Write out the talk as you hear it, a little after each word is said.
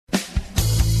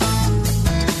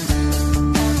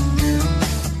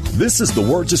This is the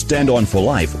Word to Stand On for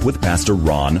Life with Pastor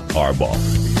Ron Arbaugh.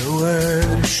 Your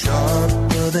word is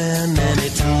sharper than any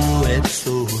two-edged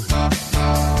sword,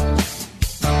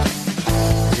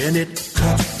 and it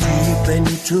cuts deep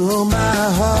into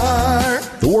my heart.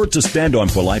 The Word to Stand On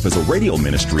for Life is a radio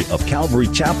ministry of Calvary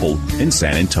Chapel in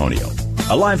San Antonio.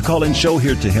 A live call-in show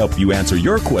here to help you answer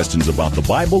your questions about the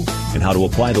Bible and how to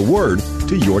apply the Word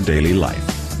to your daily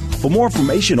life. For more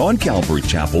information on Calvary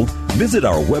Chapel, visit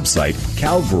our website,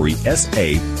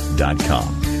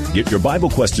 calvarysa.com. Get your Bible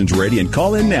questions ready and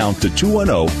call in now to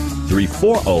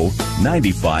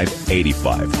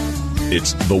 210-340-9585.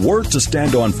 It's The Word to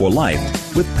Stand On for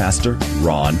Life with Pastor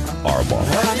Ron Arbaugh.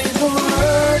 I need the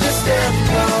word to stand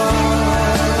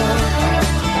on.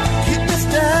 Keep me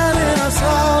standing in a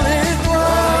solid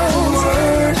ground. The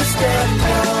word to stand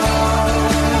on.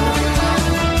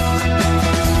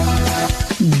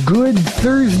 Good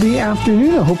Thursday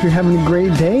afternoon. I hope you're having a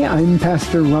great day. I'm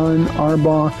Pastor Ron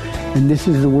Arbaugh, and this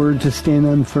is The Word to Stand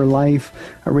On for Life,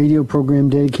 a radio program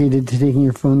dedicated to taking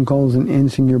your phone calls and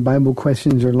answering your Bible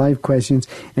questions or life questions.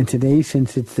 And today,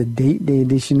 since it's the date day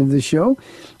edition of the show,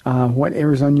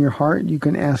 whatever's on your heart, you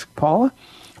can ask Paula.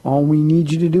 All we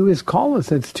need you to do is call us.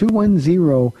 That's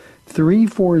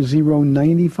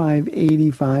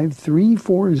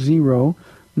 210-340-9585,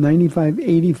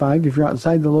 340-9585. If you're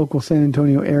outside the local San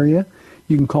Antonio area,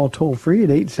 you can call toll-free at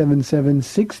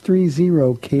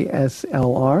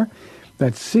 877-630-KSLR.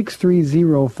 That's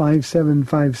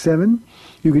 630-5757.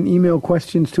 You can email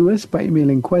questions to us by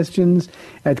emailing questions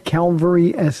at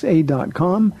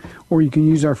calvarysa.com, or you can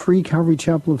use our free Calvary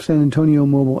Chapel of San Antonio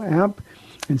mobile app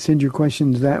and send your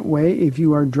questions that way. If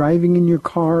you are driving in your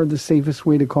car, the safest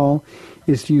way to call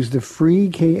is to use the free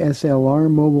KSLR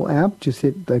mobile app. Just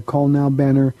hit the Call Now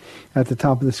banner at the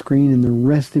top of the screen, and the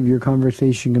rest of your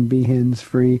conversation can be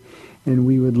hands-free. And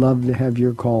we would love to have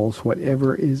your calls,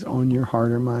 whatever is on your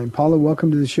heart or mind. Paula,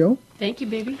 welcome to the show. Thank you,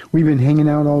 baby. We've been hanging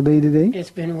out all day today. It's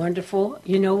been wonderful.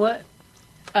 You know what?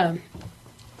 I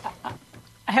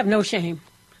have no shame,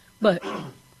 but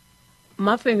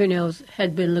my fingernails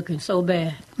had been looking so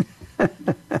bad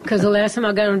because the last time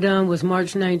I got them done was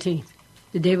March 19th,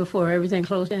 the day before everything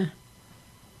closed down,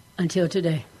 until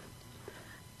today.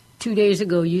 2 days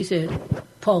ago, you said,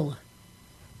 Paula,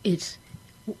 it's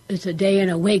a day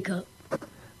and a wake-up.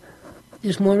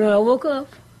 This morning I woke up.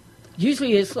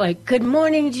 Usually it's like, good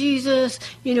morning, Jesus.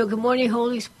 You know, good morning,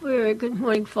 Holy Spirit. Good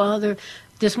morning, Father.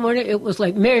 This morning it was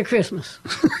like, Merry Christmas.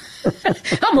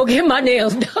 I'm going to get my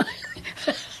nails done.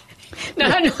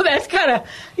 Now, I know that's kind of,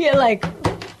 like,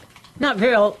 not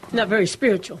very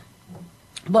spiritual.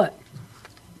 But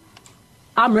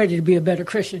I'm ready to be a better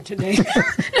Christian today.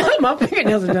 My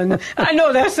fingernails are done. I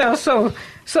know that sounds so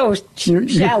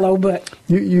shallow, but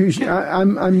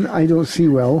I don't see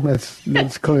well.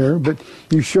 That's clear. But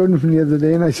you showed them from the other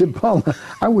day, and I said, Paula,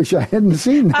 I wish I hadn't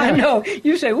seen that. I know.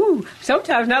 You say, "Ooh,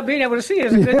 sometimes not being able to see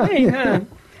is a good thing, huh?"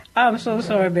 I'm so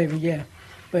sorry, baby. Yeah,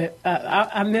 but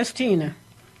I miss Tina.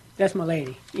 That's my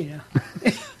lady. You know,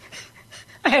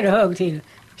 I had to hug Tina.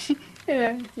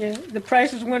 Yeah. The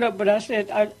prices went up, but I said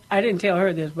I didn't tell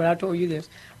her this, but I told you this.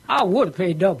 I would have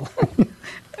paid double.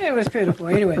 It was pitiful.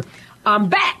 Anyway, I'm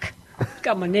back.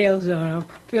 Got my nails on.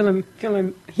 I'm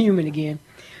feeling human again.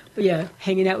 But yeah,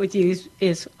 hanging out with you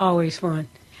is always fun.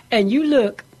 And you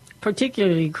look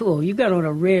particularly cool. You got on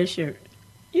a red shirt.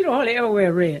 You don't hardly ever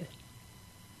wear red.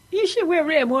 You should wear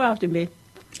red more often, babe.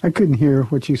 I couldn't hear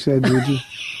what you said, did you?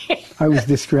 I was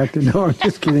distracted. No, I'm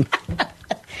just kidding.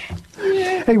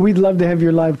 Hey, we'd love to have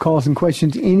your live calls and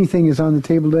questions. Anything is on the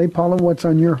table today. Paula, what's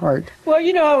on your heart? Well,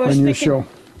 I was on your thinking, show.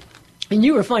 And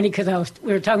you were funny because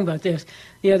we were talking about this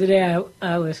the other day.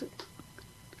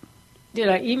 Did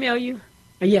I email you?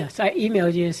 Yes, I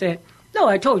emailed you and said, no,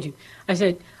 I told you. I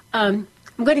said, I'm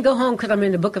going to go home because I'm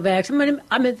in the book of Acts. I'm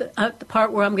at the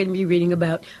part where I'm going to be reading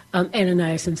about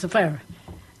Ananias and Sapphira.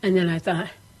 And then I thought,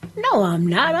 no, I'm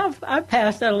not. I've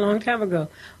passed that a long time ago.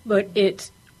 But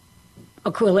it's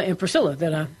Aquila and Priscilla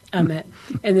that I'm at.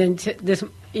 And then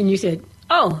and you said,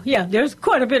 oh, yeah, there's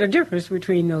quite a bit of difference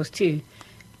between those two.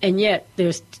 And yet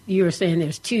you were saying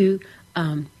there's two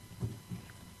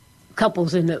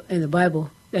couples in the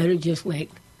Bible that are just like,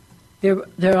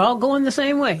 they're all going the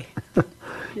same way.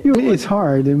 It's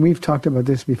hard, and we've talked about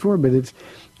this before, but it's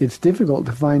difficult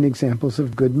to find examples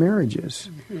of good marriages.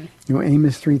 Mm-hmm.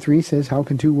 Amos 3:3 says, how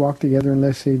can two walk together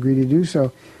unless they agree to do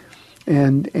so?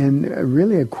 And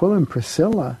really, Aquila and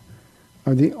Priscilla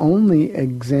are the only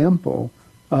example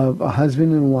of a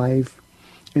husband and wife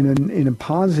in a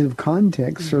positive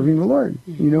context serving the Lord.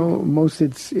 Mm-hmm. Most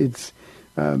it's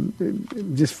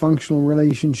dysfunctional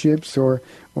relationships, or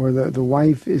the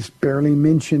wife is barely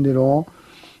mentioned at all.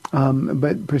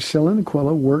 But Priscilla and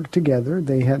Aquila worked together.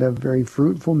 They had a very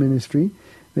fruitful ministry.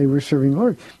 They were serving the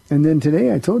Lord. And then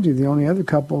today, I told you, the only other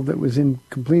couple that was in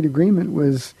complete agreement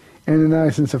was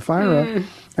Ananias and Sapphira.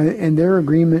 And their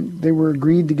agreement, they were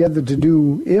agreed together to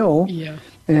do ill. Yeah.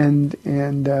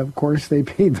 And of course, they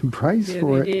paid the price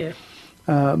for they it.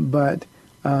 Did. But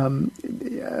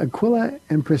Aquila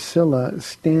and Priscilla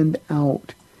stand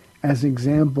out as an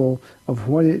example of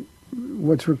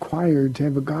what's required to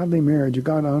have a godly marriage, a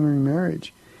God-honoring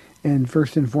marriage. And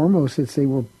first and foremost, it's they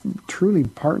were truly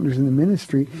partners in the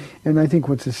ministry. And I think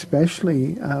what's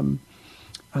especially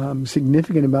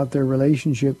significant about their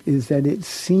relationship is that it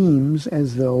seems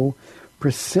as though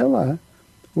Priscilla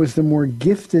was the more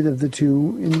gifted of the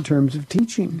two in terms of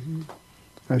teaching.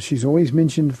 She's always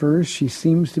mentioned first. She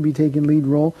seems to be taking lead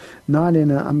role, not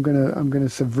in a I'm gonna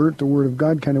subvert the word of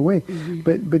God kind of way,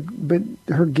 but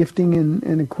her gifting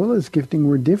and Aquila's gifting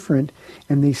were different,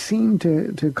 and they seem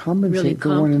to compensate Really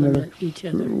for one another each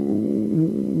other.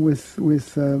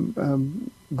 with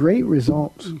great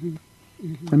results.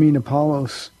 I mean,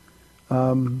 Apollos.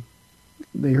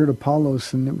 They heard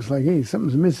Apollos, and it was like, hey,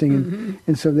 something's missing.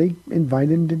 And so they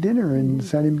invited him to dinner and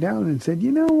sat him down and said,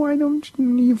 why don't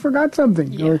you forgot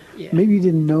something? Yeah, or yeah. maybe you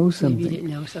didn't know something. Maybe you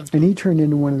didn't know something. And he turned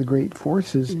into one of the great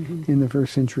forces in the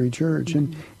first century church.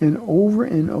 And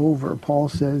over, Paul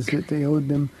says that they owed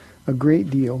them a great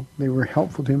deal. They were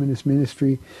helpful to him in his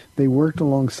ministry. They worked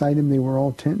alongside him. They were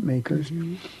all tent makers.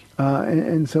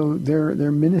 And so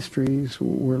their ministries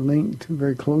were linked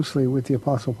very closely with the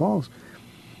Apostle Paul's.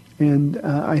 And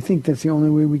I think that's the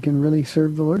only way we can really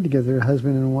serve the Lord together, a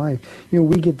husband and a wife.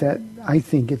 We get that, I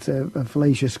think it's a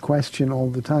fallacious question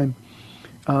all the time.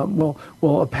 Well,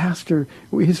 a pastor,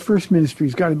 his first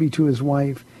ministry's got to be to his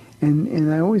wife.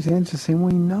 And I always answer saying,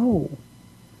 well, no.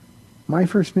 My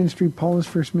first ministry, Paula's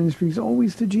first ministry is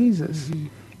always to Jesus.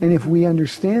 And if we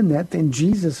understand that, then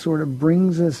Jesus sort of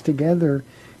brings us together,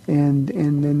 and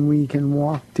then we can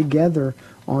walk together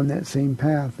on that same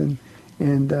path. And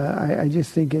I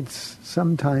just think it's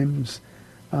sometimes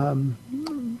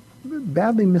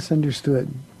badly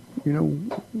misunderstood.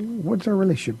 What's our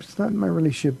relationship? It's not my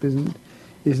relationship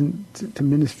isn't to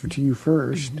minister to you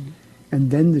first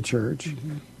and then the church.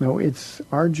 No, it's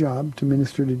our job to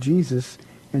minister to Jesus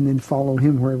and then follow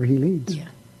him wherever he leads.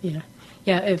 Yeah.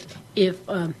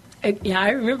 I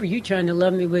remember you trying to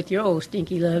love me with your old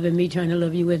stinky love and me trying to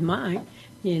love you with mine,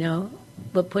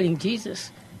 but putting Jesus,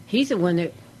 he's the one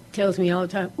that tells me all the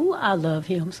time, ooh, I love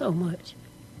him so much,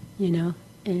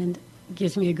 and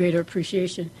gives me a greater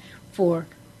appreciation for,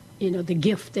 the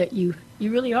gift that you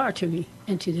really are to me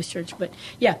and to this church. But,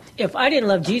 yeah, if I didn't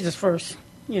love Jesus first,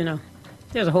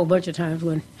 there's a whole bunch of times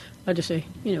when I just say,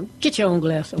 get your own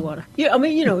glass of water. Yeah,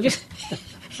 just,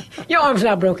 your arm's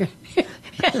not broken.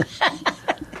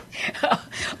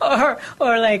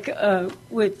 or like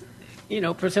with,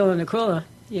 Priscilla and Aquila,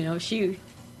 she,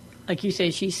 like you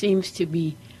say, she seems to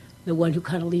be the one who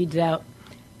kind of leads out.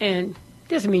 And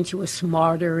doesn't mean she was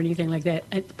smarter or anything like that.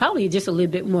 And probably just a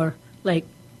little bit more, like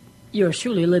yours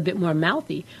truly, a little bit more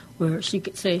mouthy, where she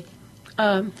could say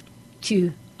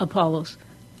to Apollos,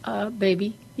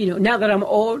 baby, now that I'm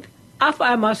old, I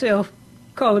find myself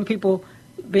calling people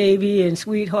baby and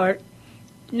sweetheart.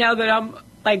 Now that I'm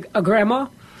like a grandma,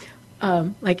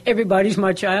 like everybody's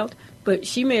my child. But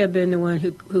she may have been the one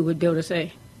who would be able to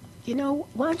say,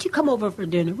 why don't you come over for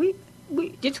dinner? We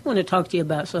just want to talk to you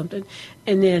about something.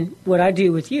 And then what I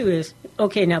do with you is,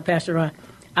 okay, now, Pastor Ron,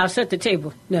 I'll set the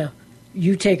table. Now,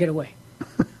 you take it away.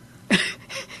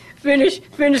 Finish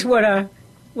what I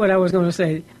was going to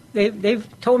say. They've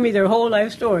told me their whole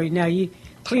life story. Now, you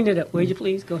clean it up. Would you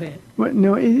please? Go ahead. Well,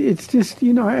 no, it's just,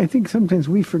 I think sometimes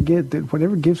we forget that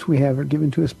whatever gifts we have are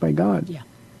given to us by God. Yeah.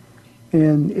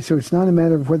 And so it's not a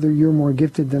matter of whether you're more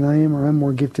gifted than I am or I'm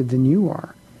more gifted than you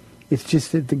are. It's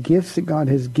just that the gifts that God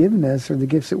has given us are the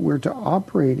gifts that we're to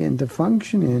operate in, to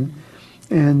function in,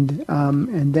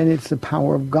 and then it's the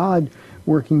power of God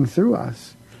working through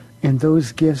us. And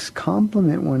those gifts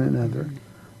complement one another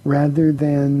rather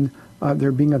than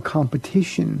there being a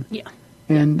competition. Yeah.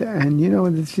 And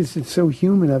it's so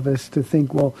human of us to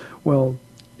think, well,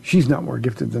 she's not more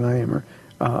gifted than I am, or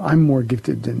I'm more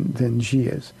gifted than she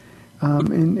is.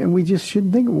 And we just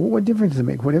should think, what difference does it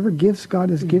make? Whatever gifts God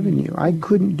has given you. I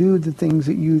couldn't do the things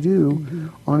that you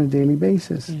do on a daily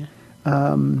basis. Yeah.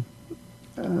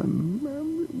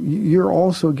 You're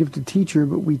also a gifted teacher,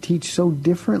 but we teach so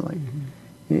differently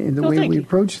in the way we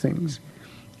approach things.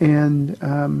 And,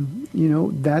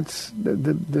 that's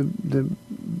the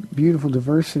beautiful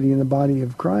diversity in the body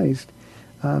of Christ.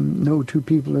 No two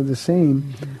people are the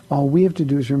same. All we have to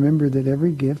do is remember that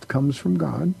every gift comes from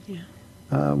God. Yeah.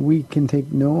 We can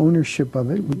take no ownership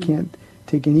of it. We can't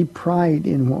take any pride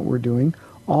in what we're doing.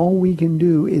 All we can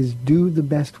do is do the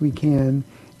best we can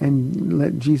and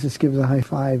let Jesus give us a high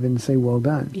five and say, well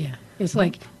done. Yeah. It's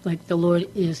like the Lord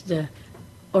is the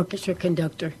orchestra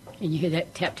conductor, and you hear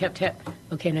that tap, tap, tap.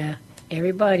 Okay, now,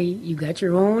 everybody, you got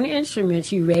your own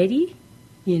instruments. You ready?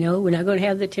 You know, we're not going to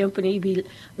have the timpani be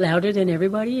louder than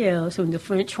everybody else. And the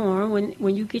French horn,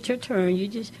 when you get your turn, you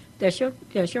just, that's your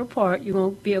part. You're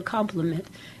going to be a compliment.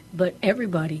 But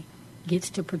everybody gets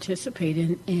to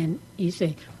participate, and you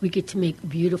say, we get to make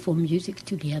beautiful music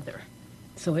together.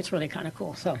 So it's really kind of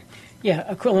cool. So, yeah,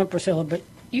 Aquila and Priscilla, but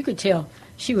you could tell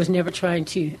she was never trying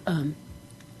to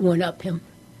one-up him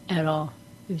at all.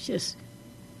 It was just,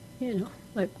 you know,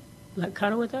 like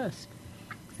kind of with us.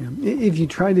 Yeah. If you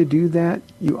try to do that,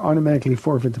 you automatically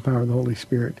forfeit the power of the Holy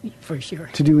Spirit. For sure.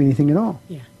 To do anything at all.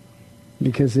 Yeah.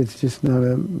 Because it's just not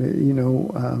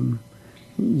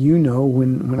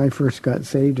when I first got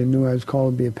saved and knew I was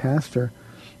called to be a pastor,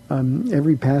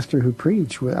 every pastor who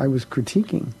preached, I was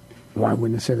critiquing. Well, I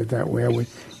wouldn't have said it that way. I would,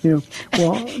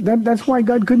 that's why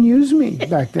God couldn't use me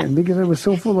back then, because I was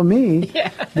so full of me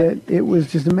that it was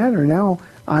just a matter. Now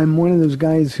I'm one of those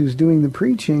guys who's doing the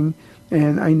preaching,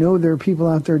 and I know there are people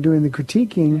out there doing the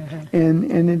critiquing,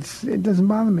 and it doesn't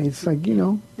bother me. It's like,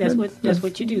 that's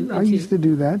what you do. I used to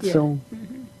do that, so,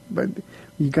 but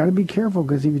you got to be careful,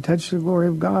 because if you touch the glory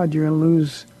of God, you're going to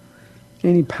lose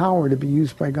any power to be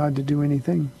used by God to do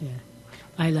anything. Yeah,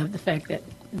 I love the fact that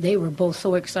they were both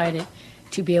so excited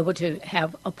to be able to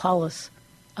have Apollos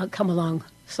come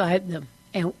alongside them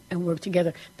and work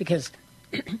together, because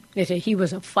they said he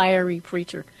was a fiery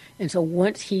preacher. And so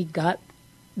once he got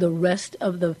the rest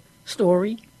of the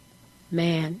story,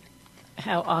 man,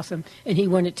 how awesome. And he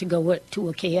wanted to go to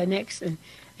Achaia next, and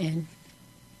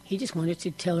he just wanted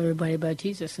to tell everybody about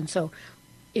Jesus. And so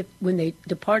when they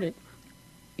departed,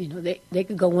 they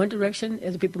could go one direction,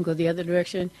 other people can go the other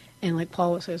direction. And like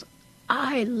Paul says,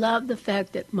 I love the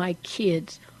fact that my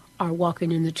kids are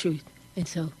walking in the truth. And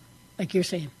so, like you're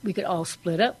saying, we could all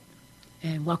split up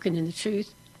and walking in the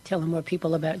truth, telling more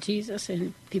people about Jesus,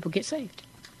 and people get saved.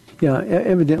 Yeah,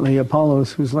 evidently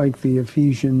Apollos was like the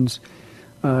Ephesians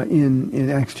in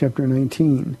Acts chapter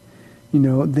 19.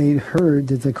 They'd heard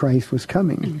that the Christ was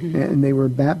coming, and they were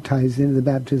baptized into the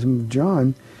baptism of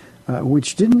John,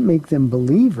 which didn't make them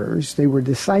believers. They were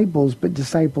disciples, but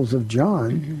disciples of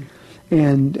John.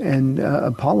 And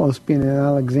Apollos, being an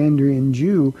Alexandrian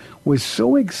Jew, was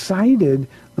so excited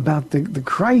about the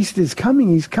Christ is coming.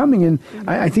 He's coming. And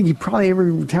I think he probably,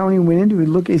 every town he went into, would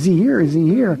look, is he here? Is he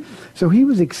here? So he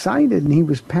was excited, and he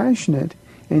was passionate,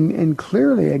 and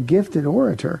clearly a gifted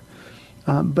orator.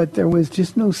 But there was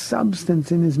just no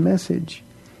substance in his message.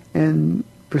 And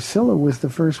Priscilla was the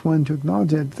first one to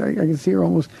acknowledge it. I can see her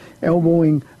almost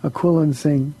elbowing Aquila and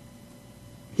saying,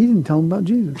 he didn't tell him about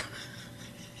Jesus.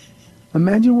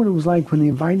 Imagine what it was like when they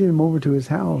invited him over to his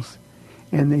house,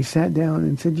 and they sat down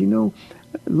and said,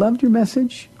 loved your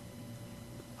message,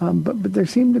 but there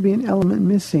seemed to be an element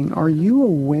missing. Are you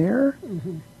aware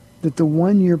that the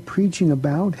one you're preaching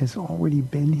about has already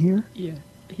been here? Yeah.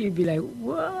 He'd be like,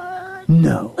 what?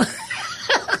 No.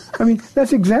 I mean,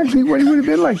 that's exactly what he would have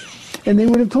been like. And they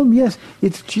would have told him, yes,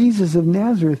 it's Jesus of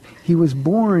Nazareth. He was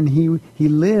born, he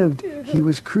lived, he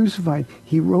was crucified,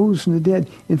 he rose from the dead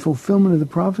in fulfillment of the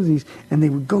prophecies. And they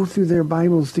would go through their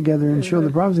Bibles together and show the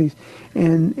prophecies.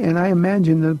 And I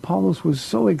imagine that Apollos was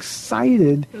so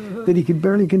excited that he could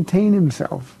barely contain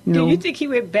himself. Do you think he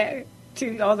went back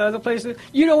to all the other places?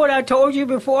 You know what I told you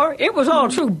before? It was all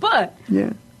true, but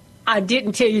I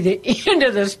didn't tell you the end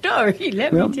of the story.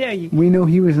 Let me tell you. We know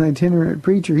he was an itinerant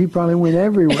preacher. He probably went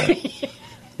everywhere.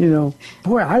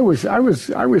 Boy, I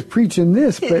was preaching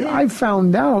this, but I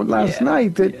found out last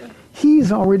night that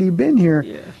he's already been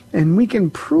here, and we can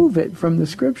prove it from the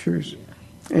Scriptures.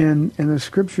 And the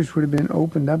Scriptures would have been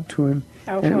opened up to him,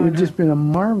 and it would have just been a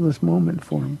marvelous moment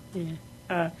for him.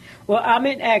 Yeah. Well, I'm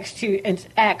in Acts 2, and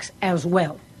Acts as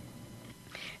well.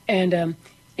 And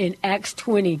in Acts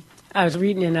 20, I was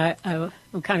reading, and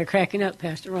I'm kind of cracking up,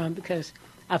 Pastor Ron, because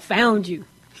I found you.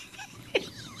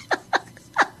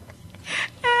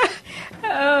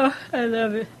 Oh, I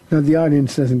love it. Now, the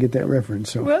audience doesn't get that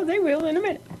reference. So. Well, they will in a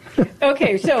minute.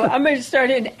 Okay, so I'm going to start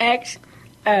in Acts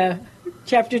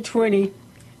chapter 20,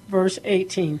 verse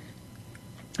 18.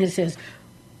 It says,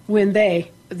 when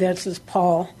this is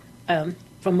Paul,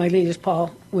 from Miletus,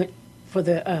 Paul went for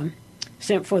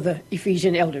sent for the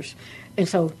Ephesian elders. And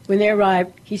so when they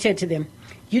arrived, he said to them,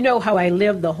 you know how I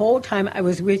lived the whole time I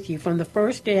was with you, from the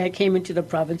first day I came into the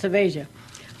province of Asia.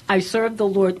 I served the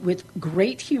Lord with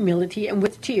great humility and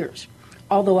with tears,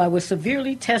 although I was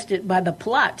severely tested by the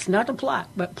plots, not a plot,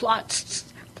 but plots,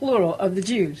 plural, of the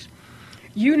Jews.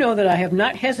 You know that I have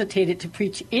not hesitated to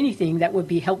preach anything that would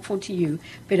be helpful to you,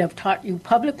 but have taught you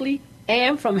publicly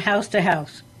and from house to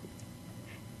house.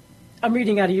 I'm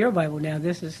reading out of your Bible now.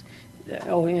 This is the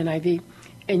NIV.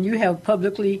 And you have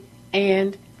publicly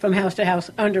and from house to house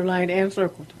underlined and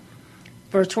circled.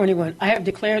 Verse 21, I have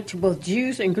declared to both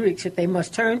Jews and Greeks that they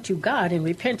must turn to God in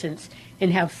repentance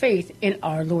and have faith in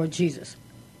our Lord Jesus.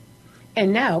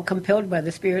 And now, compelled by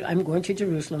the Spirit, I'm going to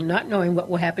Jerusalem, not knowing what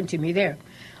will happen to me there.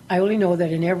 I only know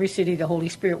that in every city the Holy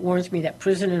Spirit warns me that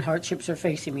prison and hardships are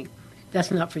facing me.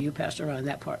 That's not for you, Pastor Ron,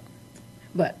 that part.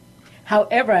 But,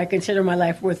 however, I consider my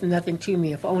life worth nothing to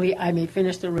me, if only I may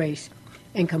finish the race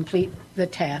and complete the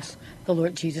task the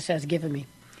Lord Jesus has given me,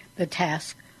 the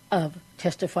task of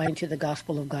testifying to the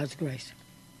gospel of God's grace.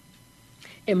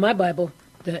 In my Bible,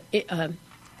 the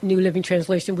New Living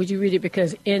Translation, would you read it?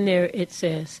 Because in there it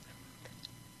says,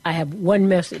 I have one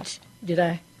message. Did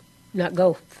I not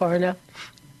go far enough?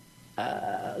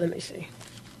 Let me see.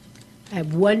 I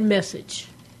have one message,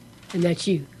 and that's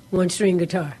you, one string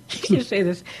guitar. You say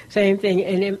the same thing.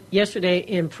 And yesterday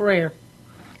in prayer,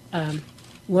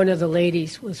 one of the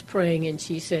ladies was praying, and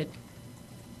she said,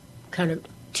 kind of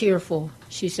tearful,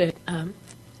 she said,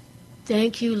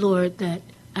 thank you, Lord, that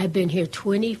I've been here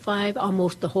 25,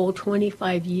 almost the whole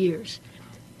 25 years,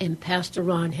 and Pastor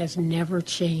Ron has never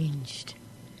changed.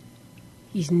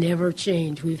 He's never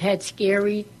changed. We've had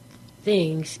scary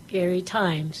things, scary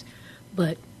times,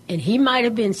 and he might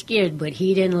have been scared, but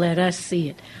he didn't let us see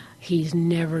it. He's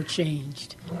never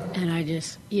changed. And I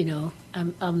just,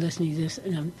 I'm listening to this,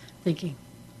 and I'm thinking,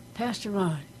 Pastor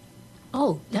Ron,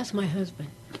 oh, that's my husband.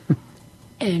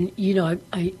 And,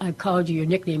 I called you, your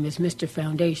nickname is Mr.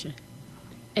 Foundation.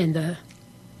 And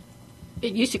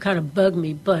it used to kind of bug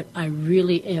me, but I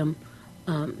really am,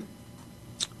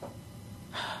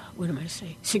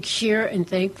 secure and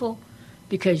thankful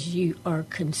because you are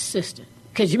consistent.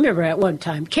 Because you remember at one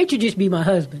time, can't you just be my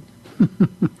husband?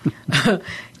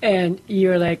 And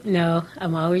you're like, no,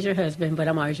 I'm always your husband, but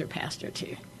I'm always your pastor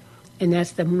too. And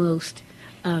that's the most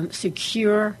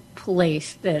secure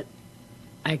place that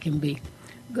I can be.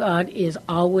 God is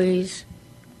always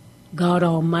God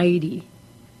Almighty,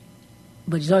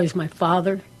 but he's always my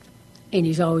Father, and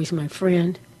he's always my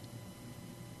friend,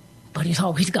 but he's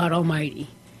always God Almighty.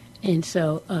 And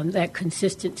so that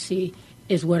consistency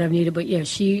is what I've needed. But yeah,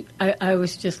 I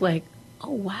was just like,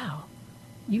 oh, wow,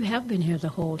 you have been here the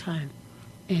whole time.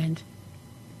 And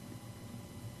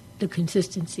the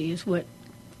consistency is what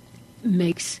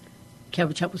makes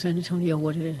Calvary Chapel San Antonio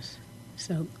what it is.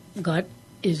 So God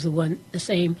is the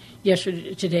same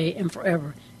yesterday, today, and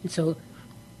forever. And so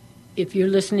if you're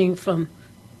listening from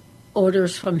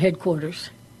orders from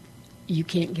headquarters, you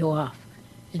can't go off.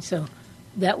 And so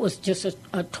that was just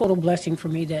a total blessing for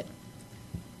me that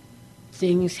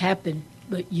things happen,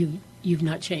 but you've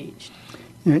not changed.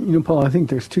 Yeah, Paul, I think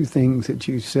there's two things that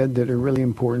you said that are really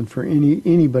important for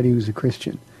anybody who's a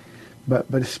Christian, but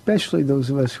especially those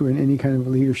of us who are in any kind of a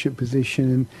leadership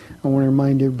position. And I want to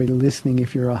remind everybody listening,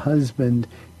 if you're a husband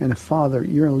and a father,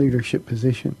 you're in a leadership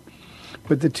position.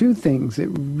 But the two things that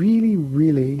really,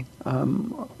 really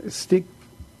stick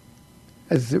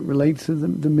as it relates to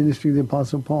the ministry of the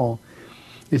Apostle Paul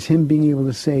is him being able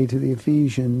to say to the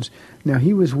Ephesians, now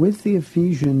he was with the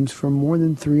Ephesians for more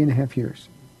than 3.5 years.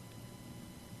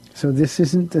 So this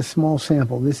isn't a small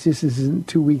sample. This just isn't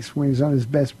 2 weeks when he's on his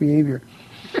best behavior.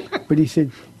 But he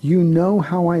said, you know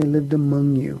how I lived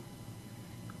among you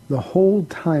the whole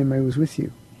time I was with you.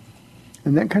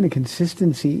 And that kind of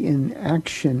consistency in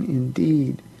action, in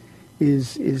deed,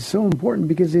 is so important,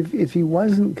 because if he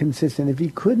wasn't consistent, if he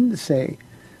couldn't say,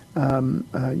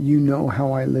 you know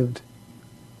how I lived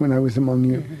when I was among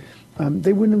you,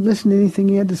 they wouldn't have listened to anything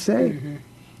he had to say.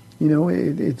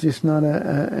 It's just not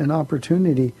an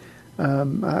opportunity.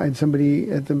 I had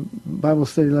somebody at the Bible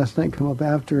study last night come up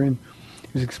after and he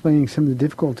was explaining some of the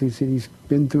difficulties that he's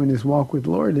been through in his walk with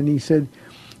the Lord. And he said,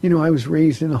 I was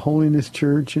raised in a holiness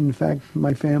church. In fact,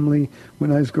 my family,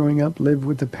 when I was growing up, lived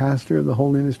with the pastor of the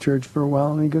holiness church for a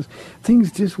while. And he goes,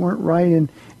 things just weren't right.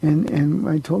 And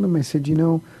I told him, I said,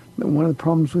 one of the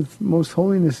problems with most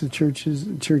holiness churches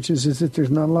is that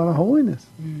there's not a lot of holiness.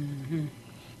 Mm-hmm.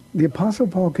 The Apostle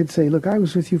Paul could say, look, I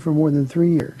was with you for more than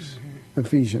 3 years,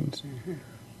 Ephesians,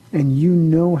 and you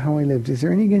know how I lived. Is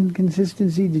there any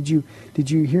inconsistency? Did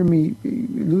you hear me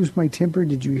lose my temper?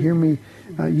 Did you hear me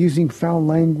using foul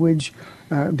language?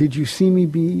 Did you see me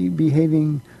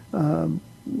behaving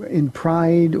in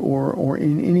pride or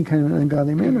in any kind of an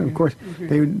ungodly manner? Of course,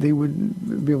 they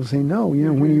would be able to say no.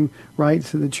 When he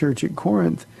writes to the church at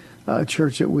Corinth, a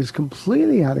church that was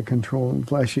completely out of control and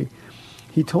fleshy.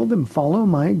 He told them, follow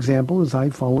my example as I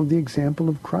follow the example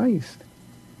of Christ.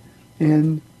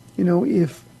 And, you know,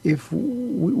 if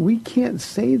we can't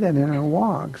say that in our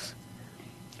walks,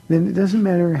 then it doesn't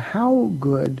matter how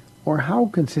good or how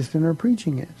consistent our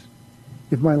preaching is.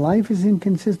 If my life is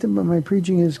inconsistent but my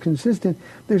preaching is consistent,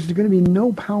 there's going to be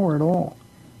no power at all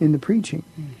in the preaching.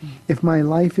 Mm-hmm. If my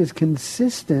life is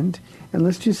consistent, and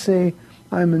let's just say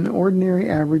I'm an ordinary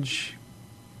average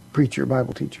preacher,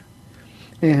 Bible teacher,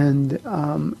 and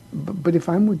but if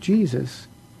I'm with Jesus,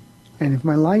 and if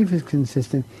my life is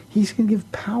consistent, he's going to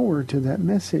give power to that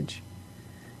message.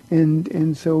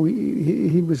 And so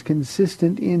he was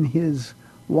consistent in his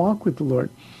walk with the Lord.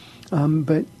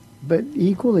 But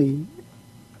equally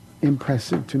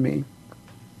impressive to me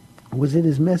was that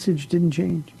his message didn't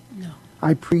change. No.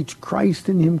 I preach Christ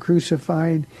and him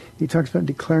crucified. He talks about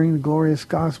declaring the glorious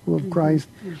gospel of Christ.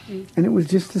 Mm-hmm. And it was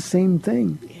just the same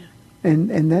thing. Yeah.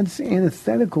 And that's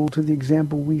antithetical to the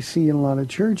example we see in a lot of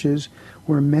churches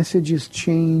where messages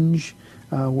change,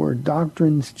 where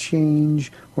doctrines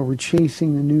change, where we're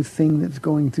chasing the new thing that's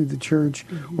going through the church,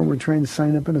 mm-hmm. or we're trying to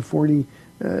sign up in a 40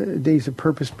 Days of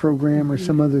Purpose program or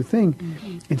some other thing.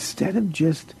 Mm-hmm. Instead of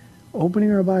just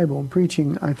opening our Bible and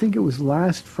preaching, I think it was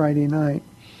last Friday night,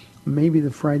 maybe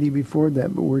the Friday before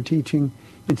that, but we're teaching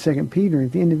in 2 Peter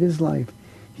at the end of his life.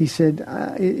 He said,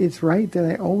 it's right that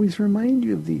I always remind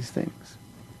you of these things.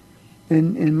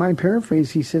 And in my paraphrase,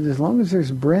 he said, as long as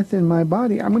there's breath in my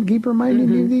body, I'm going to keep reminding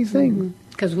you of these things.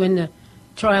 Because when the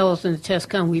trials and the tests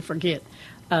come, we forget.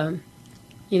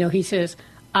 He says,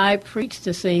 I preach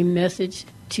the same message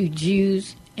to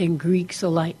Jews and Greeks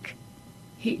alike.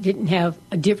 He didn't have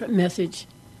a different message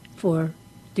for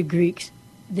the Greeks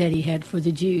that he had for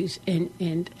the Jews.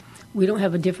 And we don't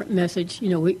have a different message.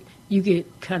 You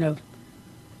get kind of,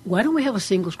 why don't we have a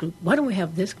singles group? Why don't we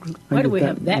have this group? Why do we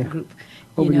have that group?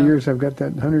 Over the years, I've got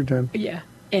that 100 times. Yeah.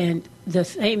 And the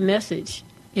same message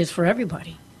is for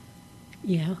everybody.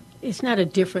 It's not a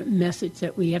different message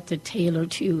that we have to tailor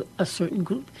to a certain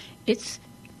group. It's,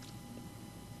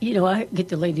 I get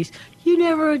the ladies, you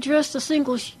never address the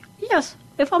singles. Yes,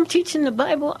 if I'm teaching the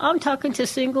Bible, I'm talking to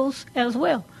singles as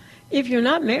well. If you're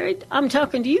not married, I'm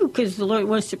talking to you because the Lord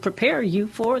wants to prepare you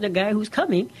for the guy who's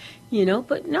coming,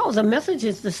 But no, the message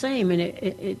is the same,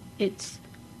 and it's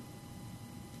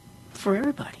for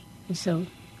everybody. And so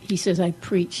he says, I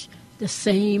preach the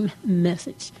same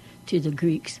message to the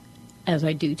Greeks as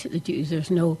I do to the Jews. There's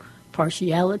no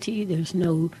partiality. There's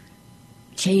no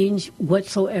change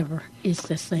whatsoever. It's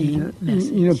the same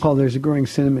message. Paul, there's a growing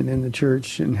sentiment in the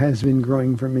church and has been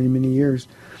growing for many, many years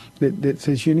that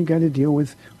says you got to deal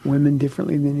with women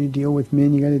differently than you deal with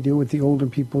men. You got to deal with the older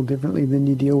people differently than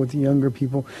you deal with the younger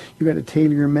people. You got to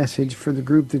tailor your message for the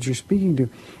group that you're speaking to.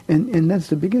 And that's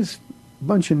the biggest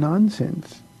bunch of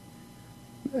nonsense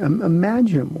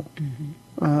imaginable.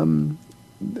 Mm-hmm.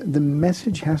 The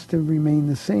message has to remain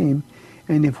the same.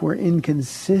 And if we're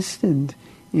inconsistent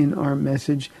in our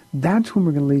message, that's when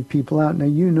we're going to leave people out. Now,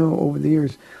 over the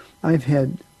years, I've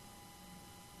had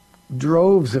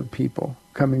droves of people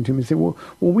coming to me and say, well,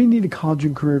 we need a college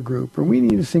and career group, or we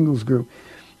need a singles group.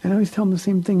 And I always tell them the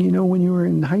same thing. When you were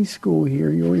in high school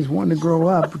here, you always wanted to grow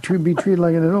up, be treated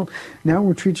like an adult. Now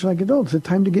we're treated like adults. It's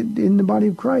time to get in the body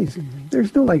of Christ. Mm-hmm.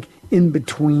 There's no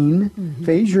in-between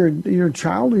phase. You're a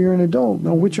child or you're an adult.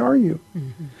 Now, which are you?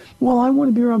 Mm-hmm. Well, I want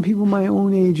to be around people my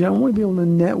own age. I want to be able to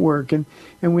network. And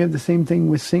we have the same thing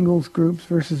with singles groups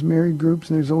versus married groups.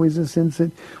 And there's always a sense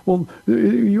that, well,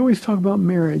 you always talk about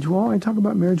marriage. Well, I talk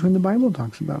about marriage when the Bible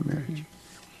talks about marriage.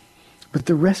 Mm-hmm. But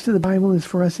the rest of the Bible is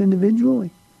for us individually.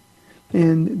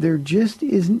 And there just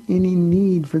isn't any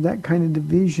need for that kind of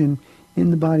division in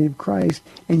the body of Christ.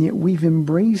 And yet we've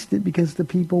embraced it because the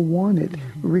people want it.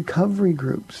 Mm-hmm. Recovery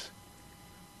groups.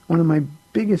 One of my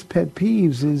biggest pet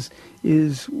peeves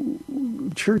is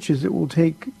churches that will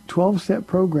take 12-step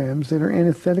programs that are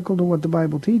antithetical to what the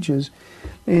Bible teaches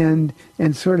and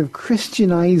sort of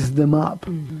Christianize them up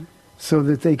so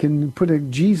that they can put a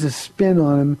Jesus spin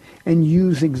on them and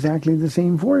use exactly the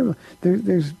same formula.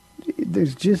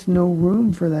 There's just no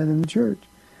room for that in the church.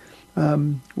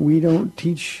 We don't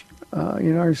teach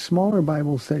in our smaller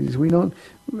Bible studies. We don't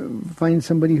find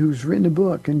somebody who's written a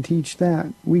book and teach that.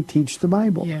 We teach the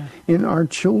Bible. Yeah. In our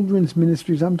children's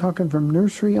ministries, I'm talking from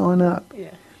nursery on up,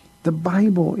 the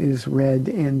Bible is read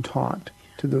and taught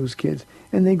to those kids.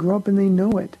 And they grow up and they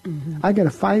know it. Mm-hmm. I got a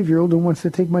 5-year-old who wants to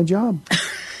take my job.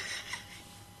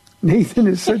 Nathan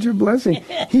is such a blessing.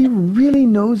 He really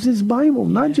knows his Bible,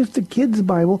 not just the kids'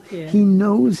 Bible. Yeah. He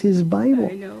knows his Bible.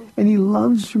 I know. And he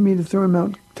loves for me to throw him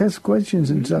out test questions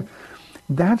and stuff.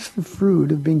 That's the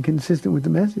fruit of being consistent with the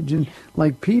message. And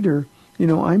like Peter,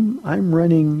 I'm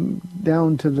running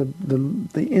down to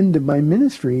the end of my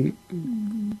ministry,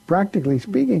 practically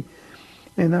speaking,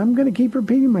 and I'm going to keep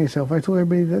repeating myself. I told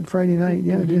everybody that Friday night,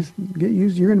 just get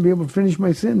used. You're going to be able to finish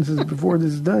my sentences before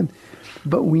this is done.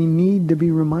 But we need to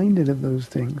be reminded of those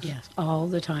things. Yes, all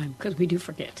the time, because we do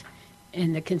forget.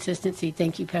 And the consistency.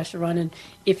 Thank you, Pastor Ron. And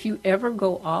if you ever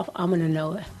go off, I'm going to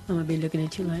know it. I'm going to be looking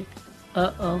at you like,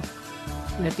 uh-oh.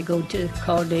 We have to go to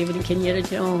call David and Kenyatta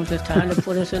Jones. It's time to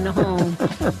put us in the home.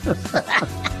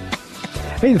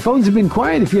 Hey, the phones have been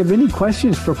quiet. If you have any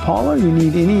questions for Paula, you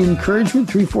need any encouragement,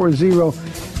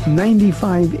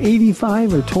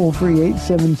 340-9585 or toll-free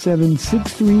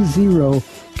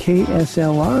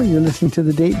 877-630-KSLR. You're listening to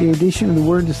the Date Day edition of The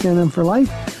Word to Stand On for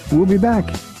Life. We'll be back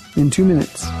in 2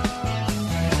 minutes.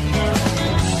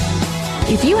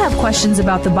 If you have questions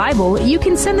about the Bible, you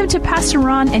can send them to Pastor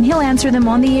Ron and he'll answer them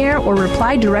on the air or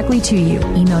reply directly to you.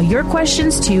 Email your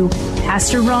questions to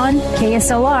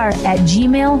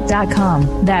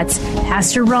PastorRonKSLR@gmail.com. That's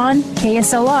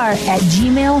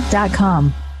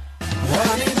PastorRonKSLR@gmail.com.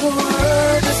 I need the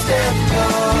word to stand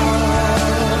on.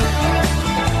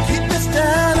 Keep us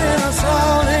down in a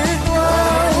solid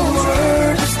ground.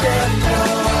 Word to stand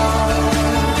on.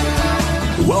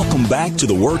 Welcome back to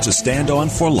the Word to Stand On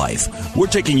for Life. We're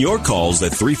taking your calls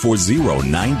at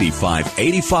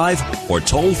 340-9585 or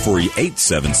toll-free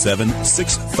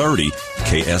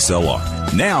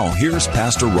 877-630-KSLR. Now, here's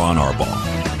Pastor Ron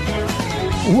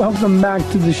Arbaugh. Welcome back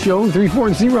to the show,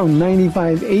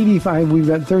 340-9585. We've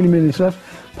got 30 minutes left.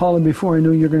 Paula, before I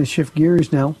know you're going to shift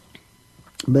gears now,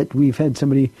 but we've had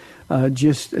somebody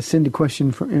just send a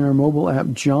question in our mobile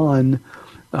app, John,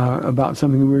 about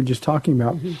something we were just talking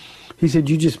about. Mm-hmm. He said,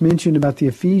 you just mentioned about the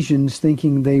Ephesians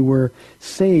thinking they were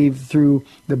saved through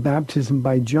the baptism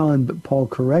by John, but Paul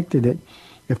corrected it.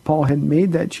 If Paul hadn't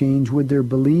made that change, would their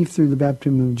belief through the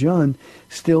baptism of John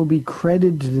still be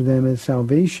credited to them as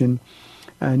salvation?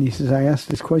 And he says, I asked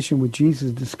this question with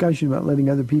Jesus' discussion about letting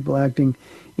other people acting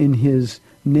in his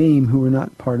name who were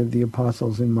not part of the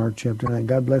apostles in Mark chapter 9.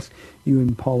 God bless you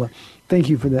and Paula. Thank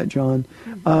you for that, John.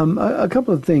 A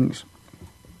couple of things.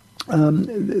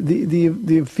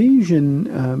 The Ephesian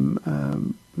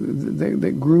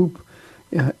the group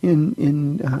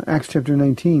in Acts chapter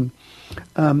 19,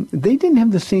 they didn't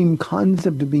have the same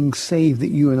concept of being saved that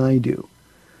you and I do.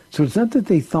 So it's not that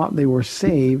they thought they were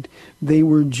saved. They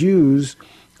were Jews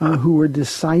who were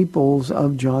disciples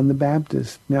of John the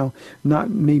Baptist. Now, not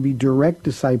maybe direct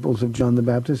disciples of John the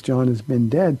Baptist. John has been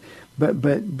dead. But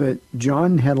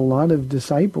John had a lot of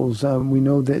disciples. We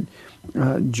know that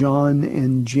John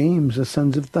and James, the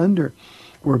sons of thunder,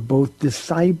 were both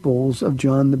disciples of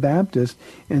John the Baptist.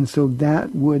 And so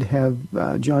that would have,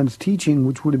 John's teaching,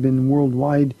 which would have been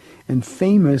worldwide and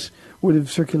famous, would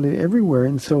have circulated everywhere.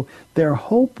 And so their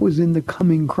hope was in the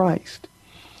coming Christ.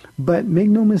 But make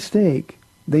no mistake,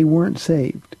 they weren't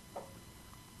saved.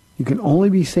 You can only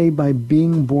be saved by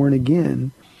being born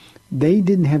again. They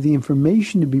didn't have the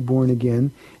information to be born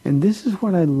again. And this is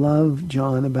what I love,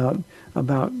 John, about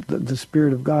the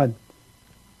Spirit of God.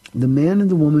 The man and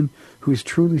the woman who is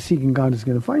truly seeking God is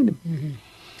going to find him. Mm-hmm.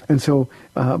 And so,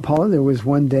 Paula, there was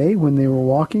one day when they were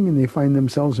walking and they find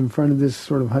themselves in front of this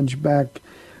sort of hunchback,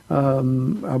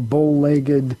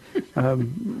 bow-legged,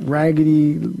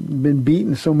 raggedy, been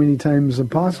beaten so many times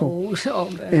apostle.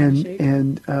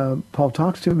 And Paul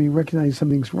talks to him. He recognizes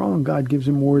something's wrong. God gives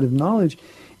him a word of knowledge.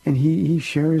 And he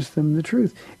shares them the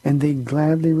truth. And they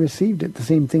gladly received it. The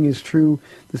same thing is true.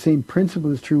 The same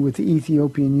principle is true with the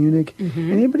Ethiopian eunuch. Mm-hmm.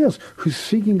 And anybody else who's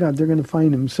seeking God, they're going to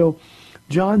find him. So,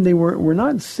 John, they were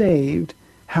not saved.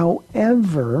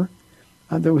 However,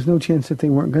 there was no chance that they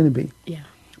weren't going to be. Yeah.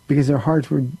 Because their hearts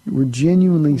were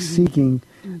genuinely seeking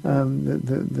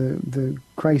the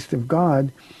Christ of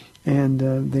God.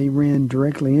 And they ran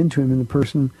directly into him in the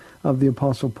person of the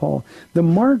Apostle Paul. The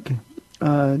Mark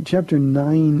chapter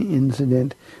 9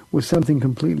 incident was something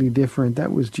completely different.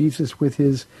 That was Jesus with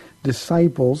his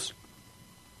disciples,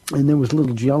 and there was a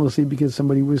little jealousy because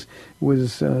somebody was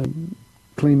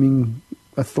claiming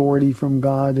authority from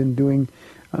God and doing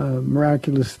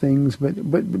miraculous things. But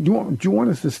do you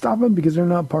want us to stop them because they're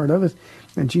not part of us?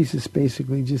 And Jesus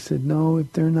basically just said, no,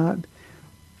 if they're not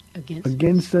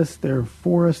against us, they're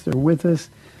for us, they're with us.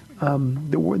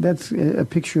 That's a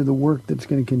picture of the work that's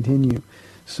going to continue.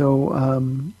 So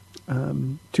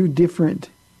two different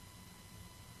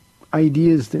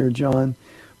ideas there, John.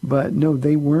 But no,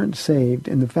 they weren't saved.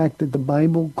 And the fact that the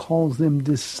Bible calls them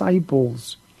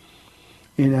disciples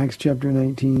in Acts chapter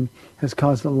 19 has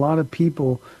caused a lot of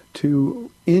people to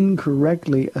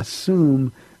incorrectly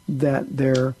assume that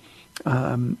they're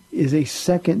is a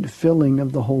second filling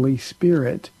of the Holy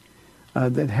Spirit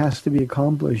that has to be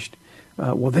accomplished.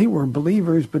 Well, they were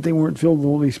believers, but they weren't filled with the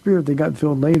Holy Spirit. They got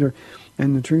filled later.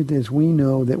 And the truth is, we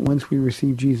know that once we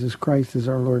receive Jesus Christ as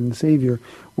our Lord and Savior,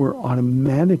 we're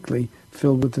automatically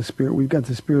filled with the Spirit. We've got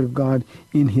the Spirit of God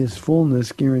in His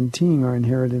fullness, guaranteeing our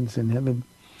inheritance in heaven.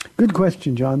 Good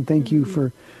question, John. Thank you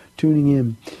for tuning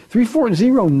in.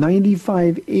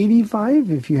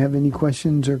 340-9585 if you have any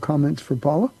questions or comments for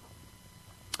Paula.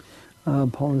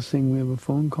 Paula's saying we have a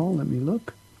phone call. Let me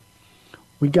look.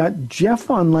 We got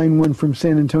Jeff on line 1 from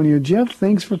San Antonio. Jeff,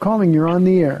 thanks for calling. You're on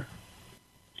the air.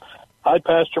 Hi,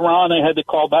 Pastor Ron. I had to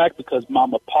call back because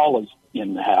Mama Paula's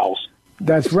in the house.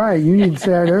 That's right. You need to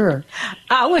say hi to her.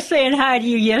 I was saying hi to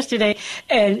you yesterday,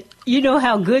 and you know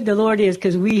how good the Lord is,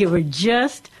 because we were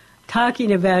just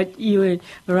talking about you and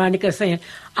Veronica saying,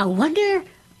 I wonder,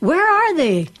 where are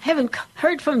they? Haven't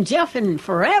heard from Jeff in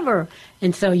forever.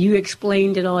 And so you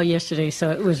explained it all yesterday, so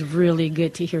it was really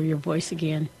good to hear your voice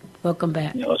again. Welcome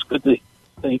back. It's good to,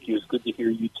 thank you. It's good to hear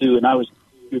you, too. And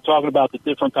you were talking about the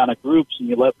different kind of groups, and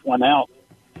you left one out.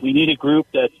 We need a group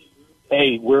that,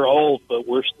 hey, we're old, but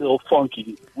we're still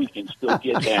funky. We can still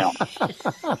get down.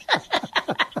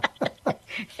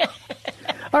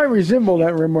 I resemble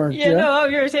that remark. Yeah, no, I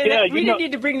was going to say that. We know, didn't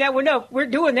need to bring that one up. We're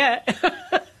doing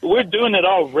that. We're doing it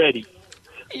already.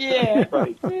 Yeah.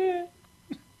 Right.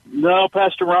 No,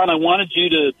 Pastor Ron, I wanted you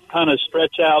to kind of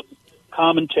stretch out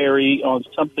commentary on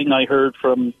something I heard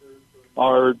from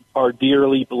our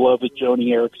dearly beloved Joni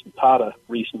Eareckson Tada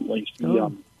recently.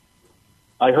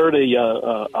 I heard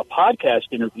a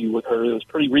podcast interview with her. It was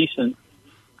pretty recent,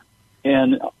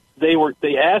 and they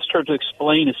asked her to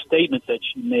explain a statement that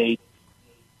she made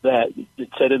that it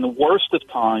said, in the worst of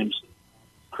times,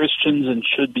 Christians and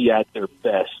should be at their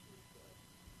best.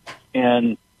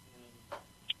 And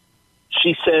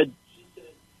she said,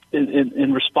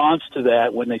 in response to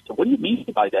that, when they said, what do you mean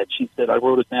by that? She said, I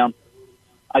wrote it down,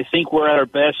 I think we're at our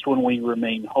best when we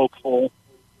remain hopeful,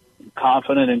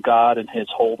 confident in God and His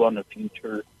hold on the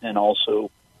future, and also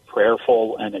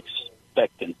prayerful and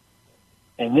expectant.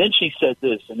 And then she said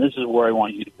this, and this is where I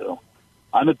want you to go.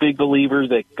 I'm a big believer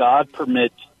that God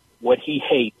permits what He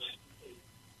hates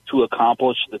to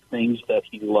accomplish the things that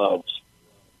He loves.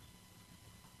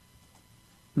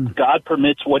 God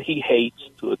permits what He hates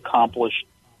to accomplish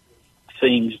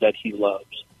things that He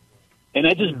loves. And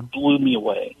that just blew me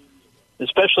away,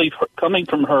 especially coming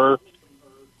from her,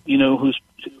 who's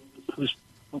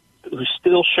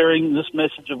still sharing this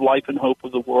message of life and hope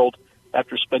with the world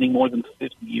after spending more than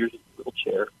 50 years in a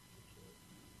wheelchair.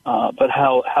 But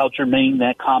how germane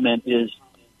that comment is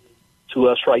to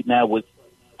us right now with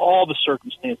all the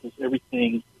circumstances,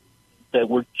 everything that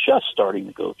we're just starting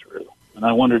to go through. And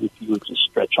I wondered if you would just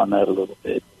stretch on that a little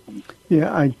bit.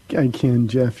 Yeah, I can,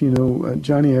 Jeff. Joni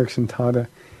Eareckson Tada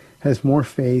has more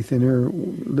faith in her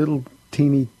little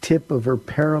teeny tip of her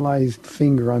paralyzed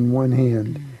finger on one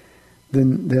hand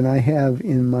than I have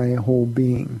in my whole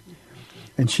being.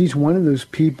 And she's one of those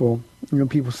people,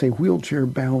 people say wheelchair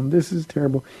bound, this is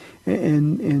terrible.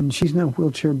 And she's not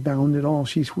wheelchair bound at all.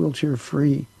 She's wheelchair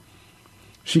free.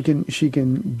 She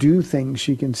can do things.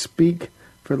 She can speak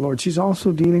for the Lord. She's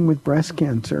also dealing with breast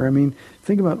cancer. I mean,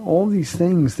 think about all these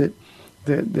things that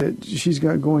she's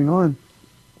got going on.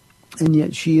 And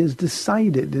yet she has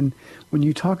decided. And when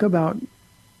you talk about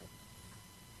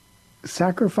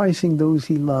sacrificing those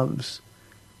He loves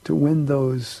to win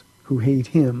those who hate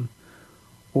Him,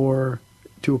 or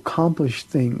to accomplish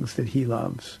things that He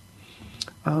loves,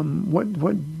 what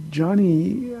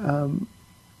Joni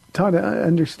Tada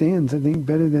understands, I think,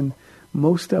 better than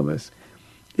most of us,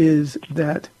 is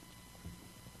that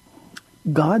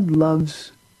God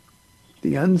loves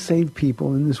the unsaved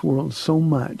people in this world so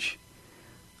much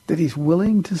that He's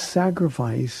willing to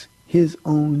sacrifice His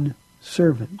own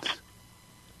servants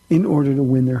in order to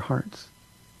win their hearts.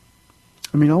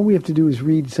 I mean, all we have to do is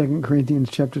read 2 Corinthians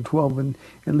chapter 12 and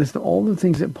listen to all the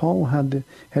things that Paul had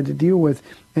to deal with.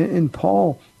 And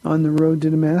Paul, on the road to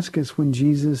Damascus, when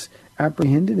Jesus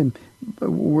apprehended him,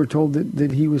 we're told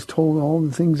that he was told all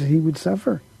the things that he would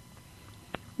suffer.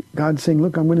 God's saying,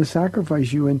 look, I'm going to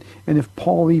sacrifice you. And if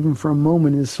Paul, even for a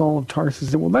moment, as Saul of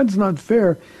Tarsus, said, well, that's not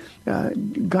fair,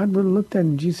 God would have looked at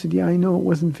him and Jesus said, yeah, I know it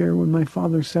wasn't fair when my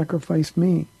Father sacrificed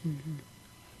me. Mm-hmm.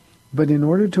 But in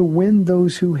order to win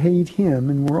those who hate Him,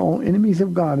 and we're all enemies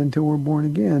of God until we're born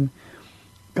again,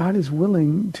 God is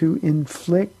willing to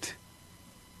inflict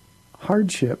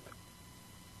hardship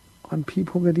on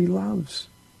people that He loves.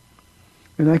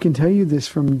 And I can tell you this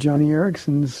from Joni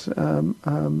Eareckson's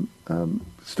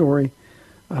story.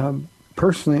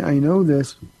 Personally, I know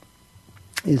this,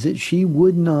 is that she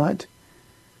would not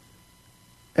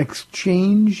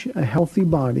exchange a healthy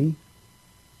body.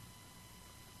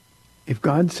 If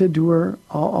God said to her,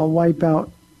 I'll wipe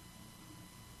out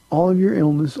all of your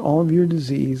illness, all of your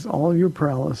disease, all of your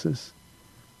paralysis,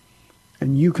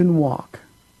 and you can walk,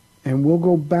 and we'll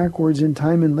go backwards in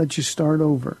time and let you start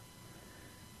over,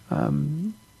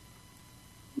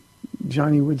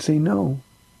 Johnny would say no,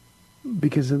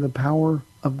 because of the power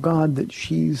of God that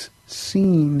she's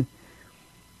seen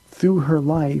through her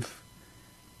life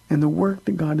and the work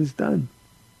that God has done.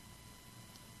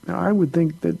 Now, I would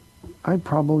think that I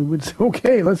probably would say,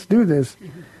 okay, let's do this.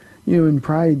 In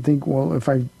pride, think, well, if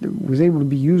I was able to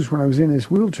be used when I was in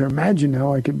this wheelchair, imagine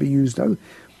how I could be used.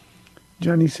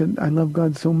 Johnny said, I love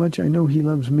God so much. I know he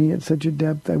loves me at such a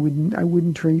depth. I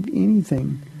wouldn't trade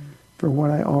anything for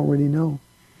what I already know.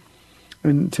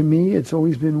 And to me, it's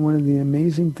always been one of the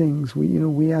amazing things.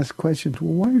 We ask questions.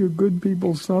 Well, why do good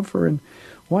people suffer, and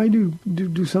why do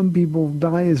some people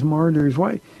die as martyrs?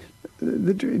 Why?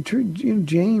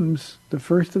 James, the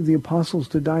first of the apostles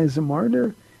to die as a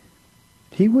martyr,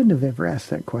 he wouldn't have ever asked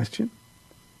that question.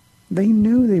 They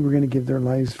knew they were going to give their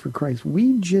lives for Christ.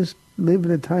 We just live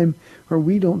in a time where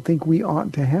we don't think we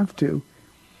ought to have to.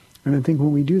 And I think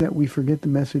when we do that, we forget the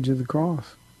message of the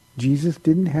cross. Jesus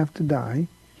didn't have to die.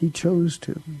 He chose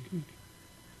to. Mm-hmm.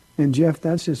 And Jeff,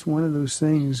 that's just one of those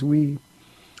things. When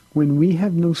we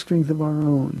have no strength of our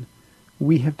own,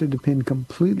 we have to depend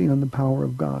completely on the power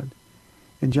of God.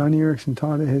 And Johnny Erickson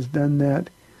Tata has done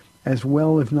that as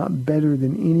well, if not better,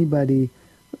 than anybody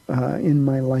in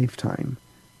my lifetime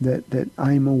that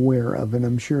I'm aware of. And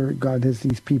I'm sure God has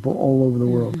these people all over the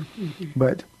world. Mm-hmm.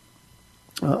 But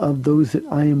of those that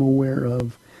I am aware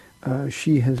of,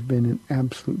 she has been an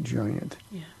absolute giant.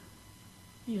 Yeah.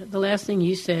 Yeah, the last thing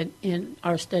you said in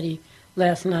our study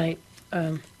last night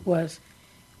was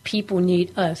people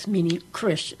need us, meaning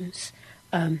Christians,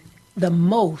 the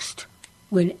most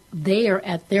when they are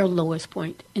at their lowest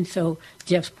point. And so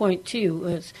Jeff's point, too,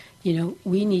 was,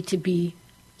 we need to be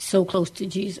so close to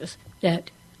Jesus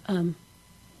that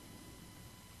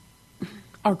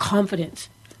our confidence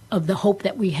of the hope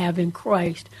that we have in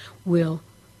Christ will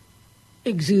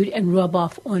exude and rub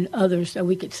off on others, that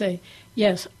we could say,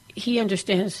 yes, he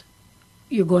understands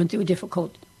you're going through a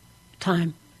difficult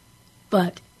time,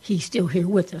 but he's still here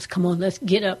with us. Come on, let's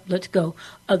get up, let's go.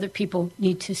 Other people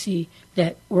need to see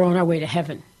that we're on our way to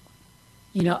heaven.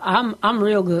 I'm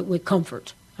real good with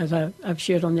comfort, as I've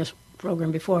shared on this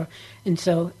program before. And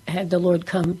so had the Lord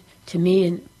come to me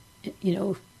and,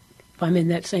 if I'm in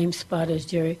that same spot as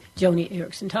Joni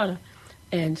Erickson Tata,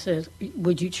 and says,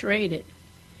 would you trade it?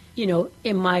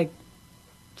 In my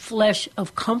flesh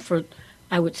of comfort,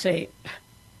 I would say,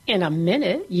 in a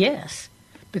minute, yes,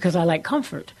 because I like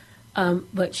comfort.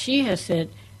 But she has said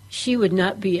she would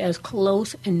not be as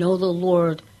close and know the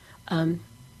Lord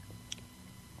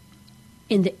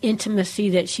in the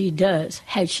intimacy that she does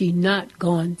had she not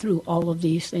gone through all of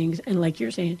these things. And like you're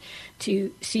saying,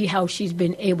 to see how she's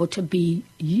been able to be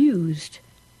used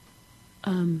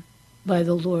by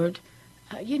the Lord.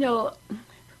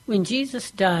 When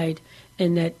Jesus died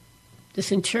and that the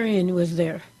centurion was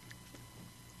there,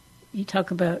 you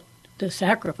talk about the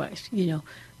sacrifice,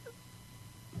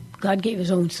 God gave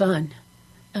his own son.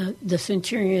 The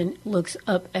centurion looks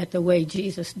up at the way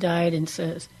Jesus died and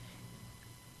says,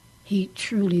 he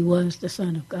truly was the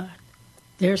Son of God.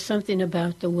 There's something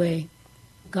about the way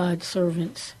God's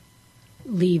servants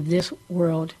leave this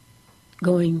world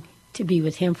going to be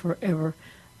with him forever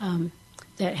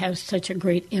that has such a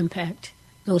great impact.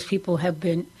 Those people have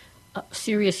been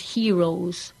serious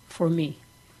heroes for me.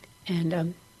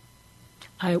 And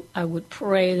I would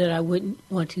pray that I wouldn't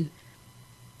want to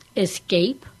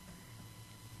escape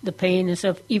the pain and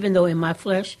stuff, even though in my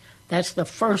flesh, that's the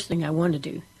first thing I want to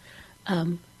do.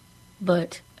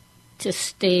 But to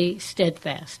stay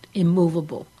steadfast,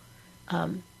 immovable,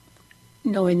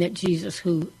 knowing that Jesus,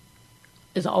 who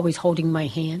is always holding my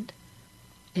hand,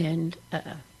 and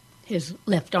his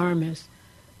left arm is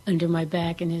under my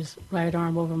back and his right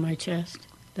arm over my chest,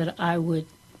 that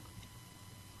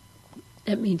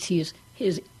means his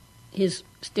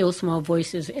still small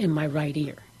voice is in my right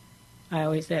ear.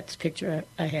 That's the picture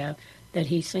I have, that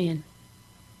he's saying,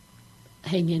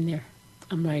 hang in there,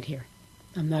 I'm right here.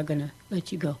 I'm not going to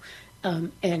let you go.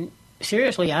 And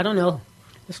seriously, I don't know.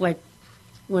 It's like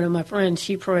one of my friends,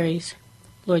 she prays,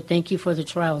 Lord, thank you for the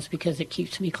trials because it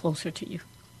keeps me closer to you.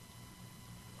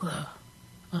 Well,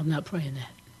 I'm not praying that.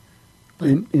 But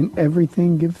in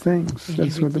everything, give thanks.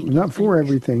 That's what not for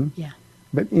everything. Yeah.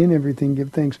 But in everything,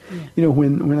 give thanks. Yeah.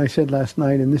 When I said last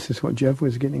night, and this is what Jeff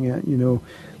was getting at,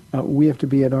 we have to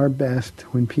be at our best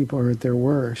when people are at their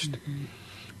worst. Mm-hmm.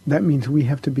 That means we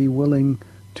have to be willing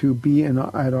to be at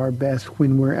our best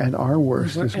when we're at our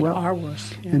worst as well. At our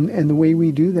worst. Yeah. And the way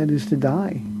we do that is to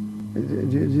die.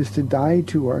 Just to die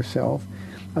to ourselves.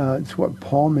 It's what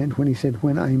Paul meant when he said,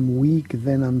 when I'm weak,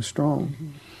 then I'm strong. Mm-hmm.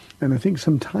 And I think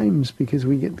sometimes, because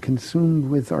we get consumed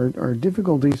with our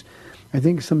difficulties, I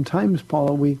think sometimes,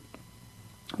 Paula, we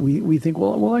think,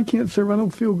 well, I can't serve. I don't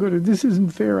feel good. Or this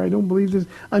isn't fair. I don't believe this.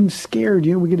 I'm scared.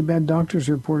 We get a bad doctor's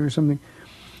report or something.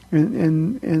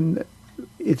 And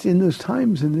it's in those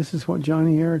times, and this is what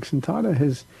Johnny Erickson Tata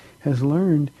has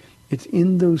learned, it's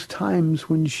in those times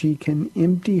when she can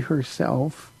empty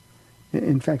herself.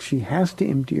 In fact, she has to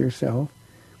empty herself.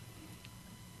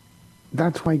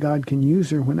 That's why God can use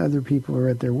her when other people are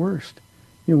at their worst.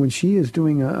 When she is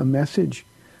doing a message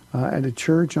at a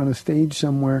church on a stage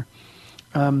somewhere,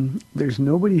 there's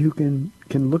nobody who can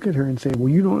look at her and say, well,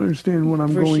 you don't understand what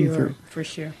I'm going through. For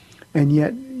sure. And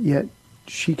yet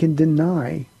she can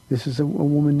deny. This is a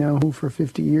woman now who for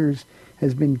 50 years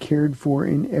has been cared for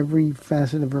in every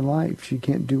facet of her life. She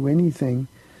can't do anything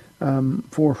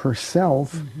for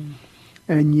herself. Mm-hmm.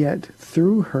 And yet,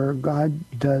 through her, God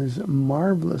does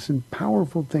marvelous and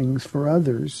powerful things for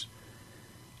others.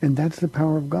 And that's the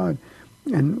power of God.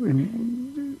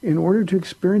 And in order to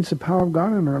experience the power of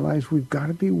God in our lives, we've got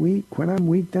to be weak. When I'm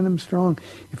weak, then I'm strong.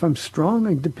 If I'm strong,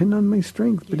 I depend on my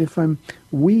strength. But if I'm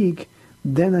weak,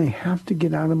 then I have to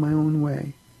get out of my own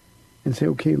way and say,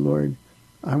 okay, Lord,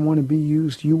 I want to be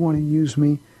used. You want to use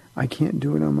me. I can't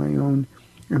do it on my own.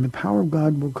 And the power of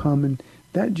God will come, and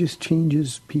that just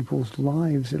changes people's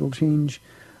lives. It'll change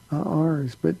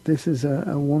ours. But this is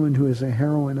a woman who is a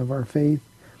heroine of our faith,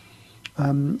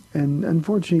 and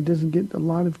unfortunately doesn't get a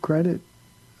lot of credit.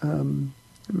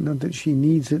 Not that she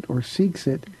needs it or seeks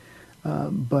it,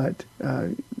 but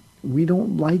we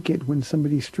don't like it when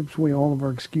somebody strips away all of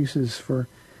our excuses for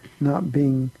not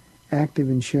being active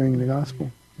in sharing the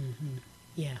gospel. Mm-hmm.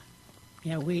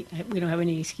 Yeah, we don't have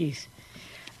any excuse.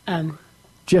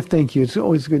 Jeff, thank you. It's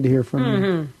always good to hear from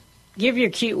you. Give your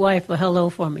cute wife a hello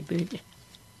for me, baby.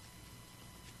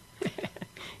 He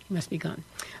must be gone.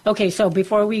 Okay, so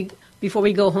before we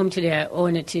go home today, I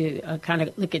wanted to kind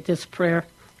of look at this prayer,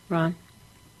 Ron,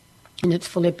 and it's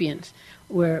Philippians,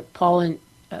 where Paul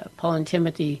and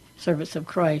Timothy, servants of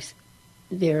Christ,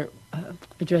 they're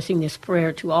addressing this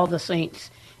prayer to all the saints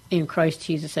in Christ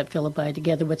Jesus at Philippi,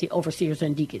 together with the overseers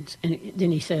and deacons. And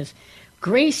then he says,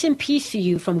 grace and peace to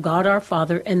you from God our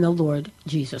Father and the Lord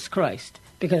Jesus Christ.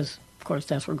 Because, of course,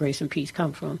 that's where grace and peace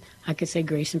come from. I could say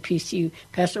grace and peace to you,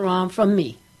 Pastor Ron, from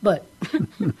me. But,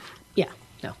 yeah,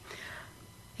 no.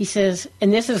 He says,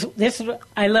 and this is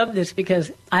I love this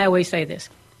because I always say this.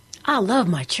 I love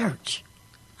my church.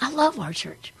 I love our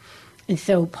church. And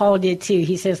so Paul did too.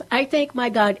 He says, I thank my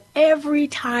God every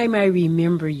time I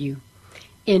remember you.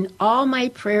 In all my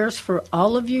prayers for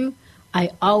all of you, I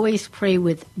always pray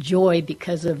with joy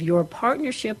because of your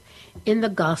partnership in the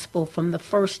gospel from the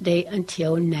first day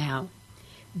until now,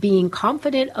 being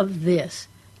confident of this,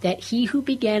 that he who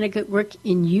began a good work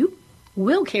in you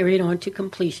will carry it on to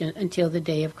completion until the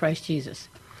day of Christ Jesus.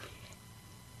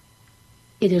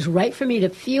 It is right for me to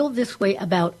feel this way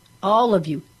about all of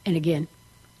you. And again,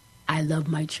 I love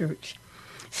my church,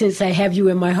 since I have you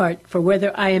in my heart. For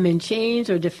whether I am in chains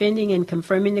or defending and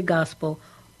confirming the gospel,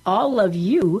 all of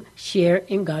you share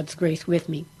in God's grace with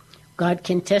me. God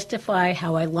can testify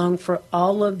how I long for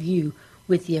all of you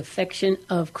with the affection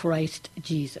of Christ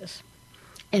Jesus.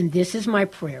 And this is my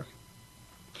prayer,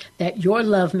 that your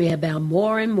love may abound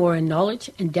more and more in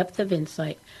knowledge and depth of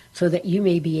insight, so that you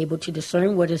may be able to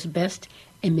discern what is best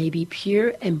and may be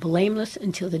pure and blameless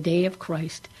until the day of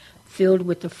Christ, filled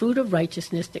with the fruit of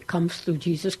righteousness that comes through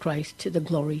Jesus Christ to the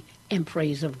glory and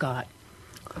praise of God.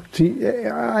 See,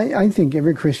 I think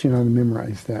every Christian ought to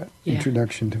memorize that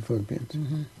introduction to Philippians.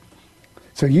 Mm-hmm.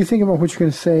 So you think about what you're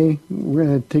going to say. We're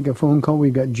going to take a phone call.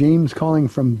 We've got James calling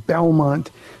from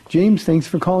Belmont. James, thanks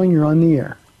for calling. You're on the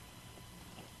air.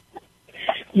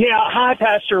 Yeah, hi,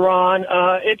 Pastor Ron.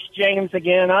 It's James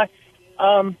again.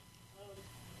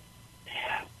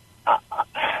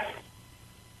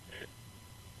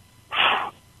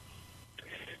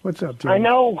 What's up, James? I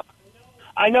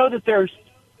know that there's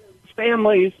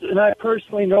families, and I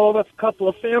personally know of a couple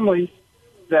of families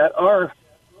that are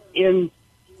in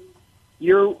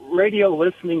your radio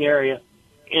listening area.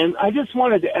 And I just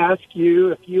wanted to ask you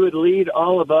if you would lead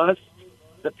all of us,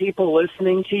 the people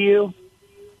listening to you,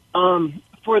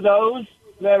 for those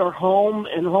that are home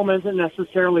and home isn't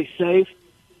necessarily safe,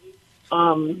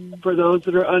 for those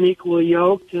that are unequally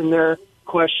yoked and they're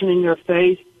questioning their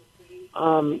faith,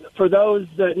 for those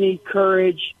that need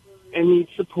courage and need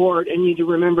support and need to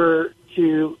remember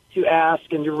to ask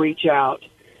and to reach out.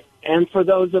 And for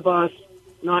those of us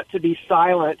not to be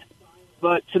silent,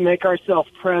 but to make ourselves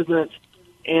present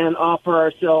and offer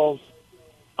ourselves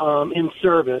in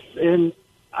service. And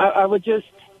I would just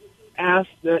ask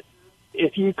that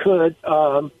if you could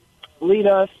lead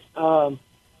us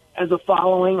as a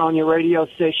following on your radio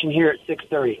station here at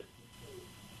 6:30.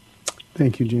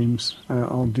 Thank you, James.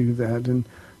 I'll do that. And,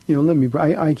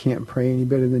 I can't pray any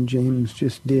better than James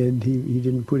just did. He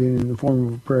didn't put it in the form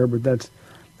of a prayer, but that's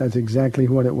exactly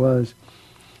what it was.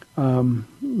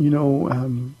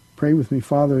 Pray with me,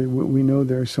 Father. We know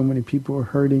there are so many people who are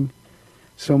hurting,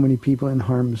 so many people in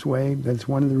harm's way. That's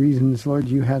one of the reasons, Lord,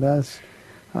 you had us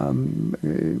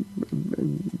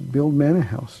build Manna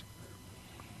House.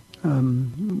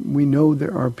 We know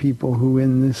there are people who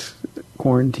in this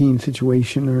quarantine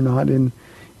situation are not in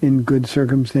good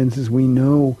circumstances. We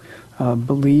know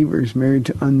believers married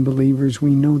to unbelievers.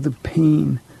 We know the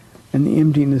pain and the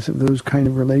emptiness of those kind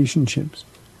of relationships.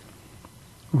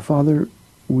 Well, Father,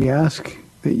 we ask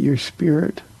that your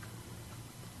Spirit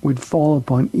would fall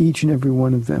upon each and every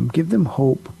one of them. Give them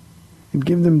hope and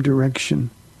give them direction.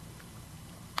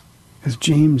 As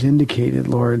James indicated,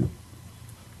 Lord,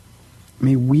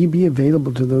 may we be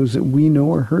available to those that we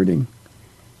know are hurting.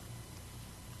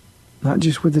 Not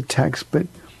just with a text, but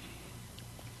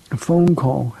a phone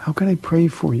call. How can I pray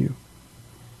for you?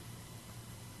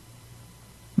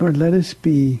 Lord, let us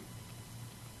be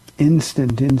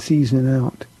instant, in season,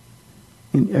 out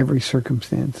in every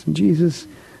circumstance. And Jesus,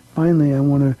 finally, I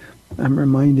want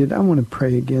to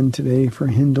pray again today for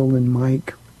Hindle and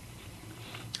Mike.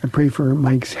 I pray for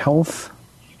Mike's health.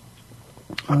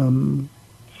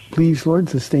 Please, Lord,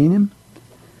 sustain him.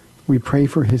 We pray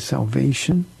for his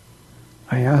salvation.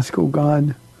 I ask, O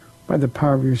God, by the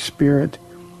power of your Spirit,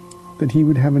 that he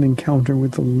would have an encounter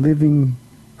with the living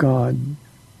God,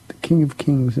 the King of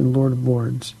Kings and Lord of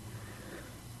Lords,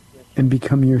 and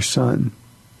become your son.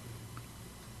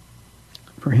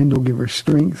 For Hindle, give her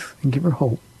strength and give her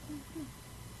hope.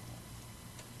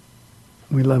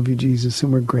 We love you, Jesus,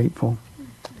 and we're grateful.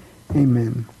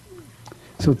 Amen.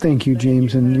 So thank you,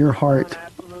 James, and your heart.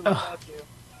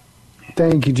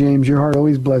 Thank you, James. Your heart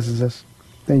always blesses us.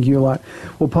 Thank you a lot.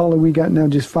 Well, Paula, we got now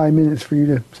just 5 minutes for you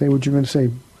to say what you're going to say.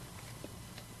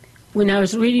 When I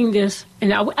was reading this,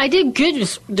 and I did good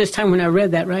this time when I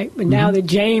read that, right? But now that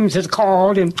James has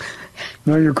called and...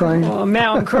 Now you're crying? Oh,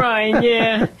 now I'm crying,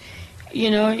 yeah.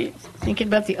 Thinking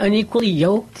about the unequally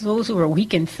yoked, those who are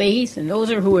weak in faith, and those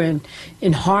who are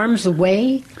in harm's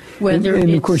way. And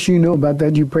of course, you know about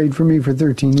that. You prayed for me for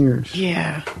 13 years.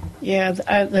 Yeah,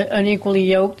 the unequally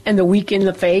yoked and the weak in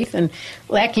the faith and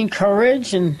lacking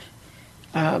courage and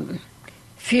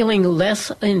feeling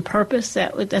less in purpose.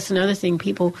 That's another thing.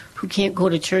 People who can't go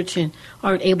to church and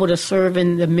aren't able to serve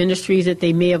in the ministries that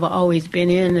they may have always been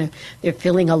in. They're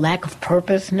feeling a lack of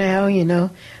purpose now,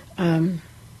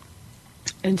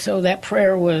 and so that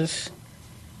prayer was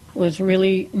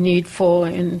really needful.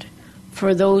 And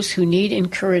for those who need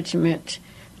encouragement,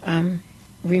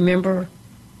 remember,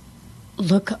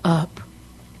 look up.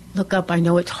 Look up. I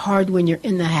know it's hard when you're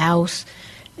in the house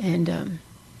and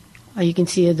all you can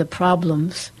see are the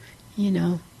problems,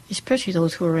 especially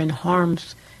those who are in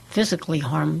physically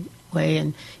harmed way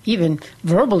and even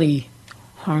verbally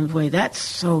harmed way. That's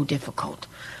so difficult.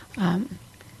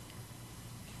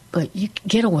 But you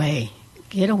get away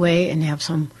and have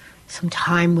some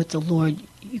time with the Lord.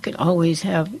 You could always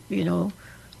have,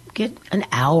 get an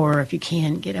hour if you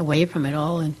can, get away from it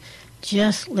all and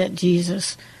just let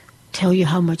Jesus tell you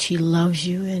how much he loves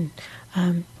you. And,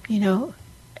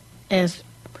 as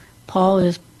Paul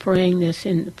is praying this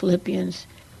in Philippians,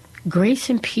 grace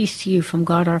and peace to you from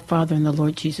God our Father and the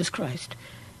Lord Jesus Christ.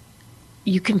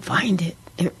 You can find it.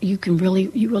 You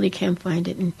really can find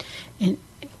it. And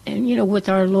with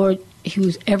our Lord,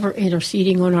 who's ever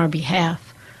interceding on our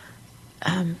behalf,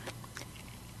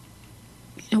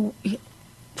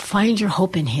 find your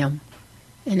hope in him.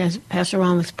 And as Pastor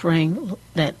Ron was praying,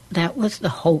 that was the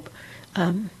hope.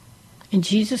 And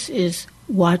Jesus is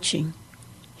watching.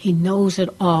 He knows it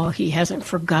all. He hasn't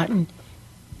forgotten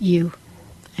you.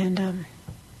 And,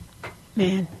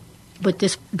 but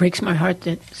this breaks my heart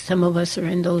that some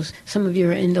of you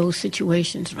are in those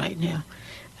situations right now.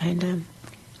 And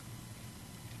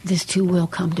this too will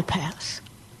come to pass.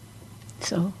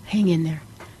 So hang in there.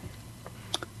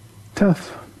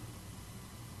 Tough.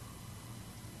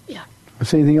 Yeah.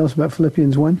 Say anything else about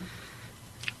Philippians 1?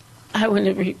 I want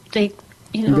to thank,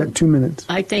 You got 2 minutes.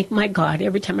 I thank my God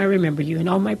every time I remember you, and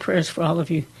all my prayers for all of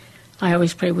you. I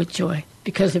always pray with joy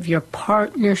because of your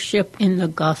partnership in the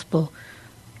gospel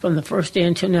from the first day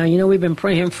until now. We've been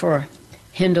praying for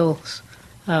Hindle's.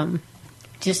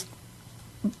 Just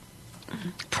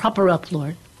prop her up,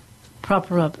 Lord. prop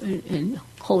her up and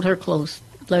hold her close.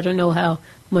 Let her know how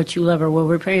much you love her. Well,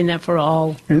 we're praying that for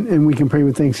all. And we can pray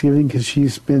with thanksgiving because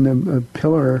she's been a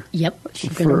pillar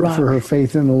for her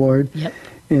faith in the Lord. Yep.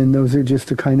 And those are just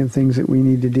the kind of things that we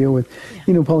need to deal with. Yeah.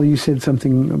 You know, Paul, you said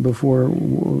something before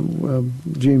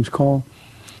James' call.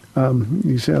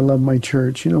 You said, I love my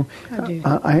church. You know, I do.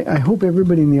 I hope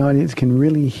everybody in the audience can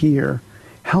really hear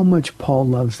how much Paul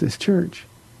loves this church.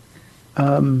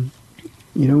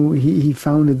 You know, he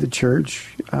founded the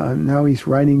church. Now he's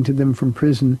writing to them from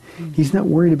prison. Mm-hmm. He's not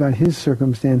worried about his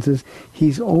circumstances.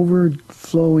 He's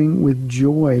overflowing with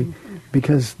joy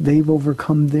because they've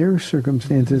overcome their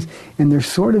circumstances. Mm-hmm. And they're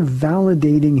sort of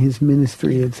validating his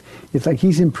ministry. It's like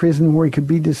he's in prison where he could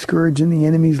be discouraged and the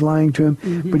enemy's lying to him.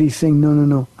 Mm-hmm. But he's saying,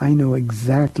 no, I know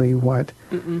exactly what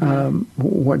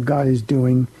God is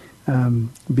doing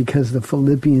because the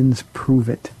Philippians prove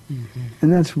it. Mm-hmm.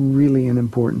 And that's really an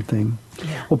important thing.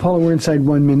 Yeah. Well, Paula, we're inside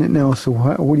 1 minute now, so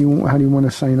how do you want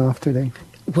to sign off today?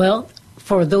 Well,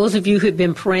 for those of you who've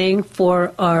been praying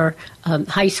for our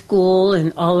high school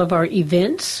and all of our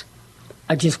events,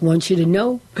 I just want you to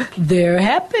know they're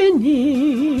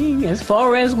happening. As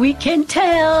far as we can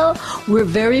tell, we're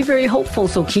very, very hopeful,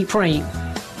 so keep praying.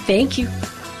 Thank you.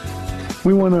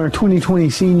 We want our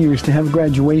 2020 seniors to have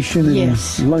graduation and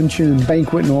luncheon and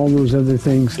banquet and all those other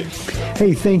things. Yes.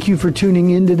 Hey, thank you for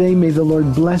tuning in today. May the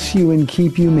Lord bless you and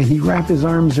keep you. May he wrap his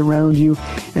arms around you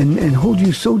and hold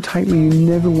you so tightly you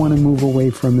never want to move away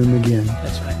from him again.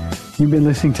 That's right. You've been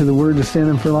listening to The Word to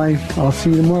Stand Up for Life. I'll see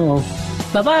you tomorrow.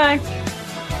 Bye-bye.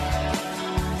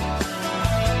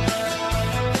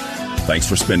 Thanks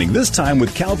for spending this time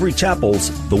with Calvary Chapel's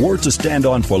The Word to Stand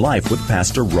On for Life with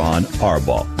Pastor Ron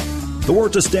Arbaugh. The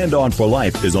Word to Stand On for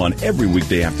Life is on every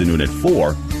weekday afternoon at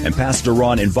 4, and Pastor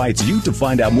Ron invites you to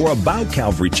find out more about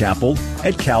Calvary Chapel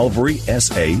at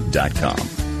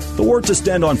calvarysa.com. The Word to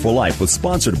Stand On for Life was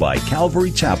sponsored by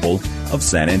Calvary Chapel of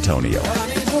San Antonio.